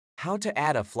How to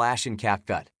add a flash in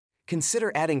Capcut.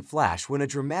 Consider adding flash when a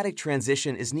dramatic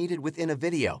transition is needed within a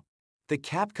video. The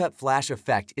Capcut flash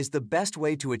effect is the best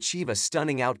way to achieve a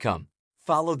stunning outcome.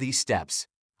 Follow these steps.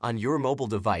 On your mobile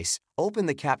device, open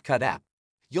the Capcut app.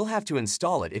 You'll have to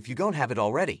install it if you don't have it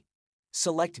already.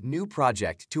 Select New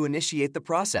Project to initiate the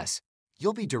process.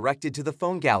 You'll be directed to the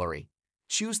phone gallery.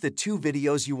 Choose the 2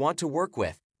 videos you want to work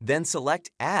with, then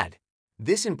select Add.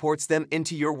 This imports them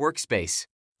into your workspace.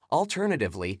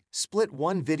 Alternatively, split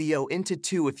one video into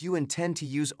 2 if you intend to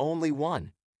use only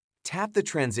one. Tap the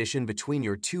transition between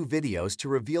your 2 videos to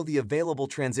reveal the available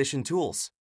transition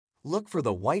tools. Look for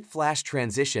the white flash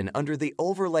transition under the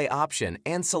Overlay option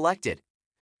and select it.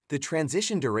 The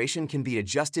transition duration can be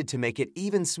adjusted to make it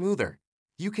even smoother.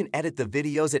 You can edit the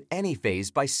videos at any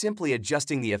phase by simply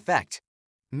adjusting the effect.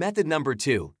 Method number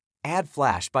 2. Add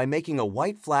flash by making a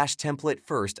white flash template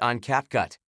first on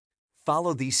Capcut.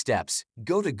 Follow these steps.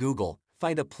 Go to Google,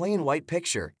 find a plain white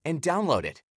picture, and download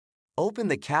it. Open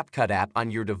the Capcut app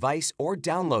on your device or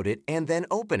download it and then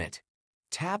open it.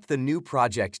 Tap the New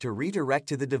Project to redirect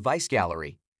to the device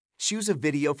gallery. Choose a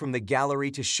video from the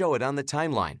gallery to show it on the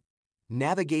timeline.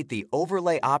 Navigate the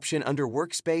Overlay option under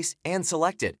Workspace and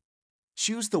select it.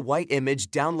 Choose the white image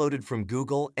downloaded from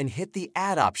Google and hit the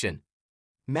Add option.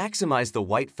 Maximize the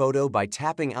white photo by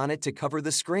tapping on it to cover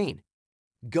the screen.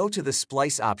 Go to the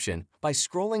Splice option by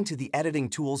scrolling to the Editing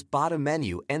Tools bottom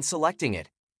menu and selecting it.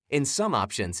 In some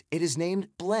options, it is named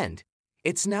Blend.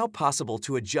 It's now possible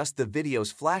to adjust the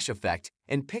video's flash effect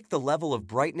and pick the level of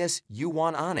brightness you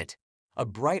want on it. A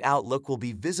bright outlook will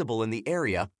be visible in the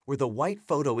area where the white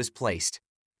photo is placed.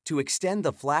 To extend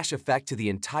the flash effect to the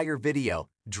entire video,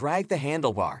 drag the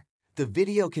handlebar. The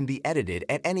video can be edited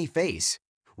at any phase.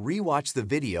 Rewatch the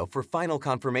video for final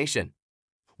confirmation.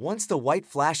 Once the white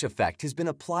flash effect has been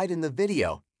applied in the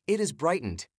video, it is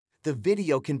brightened. The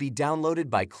video can be downloaded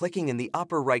by clicking in the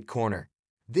upper right corner.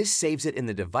 This saves it in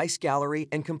the device gallery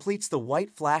and completes the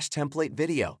white flash template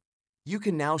video. You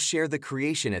can now share the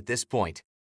creation at this point.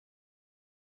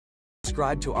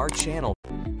 Subscribe to our channel.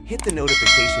 Hit the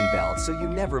notification bell so you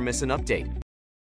never miss an update.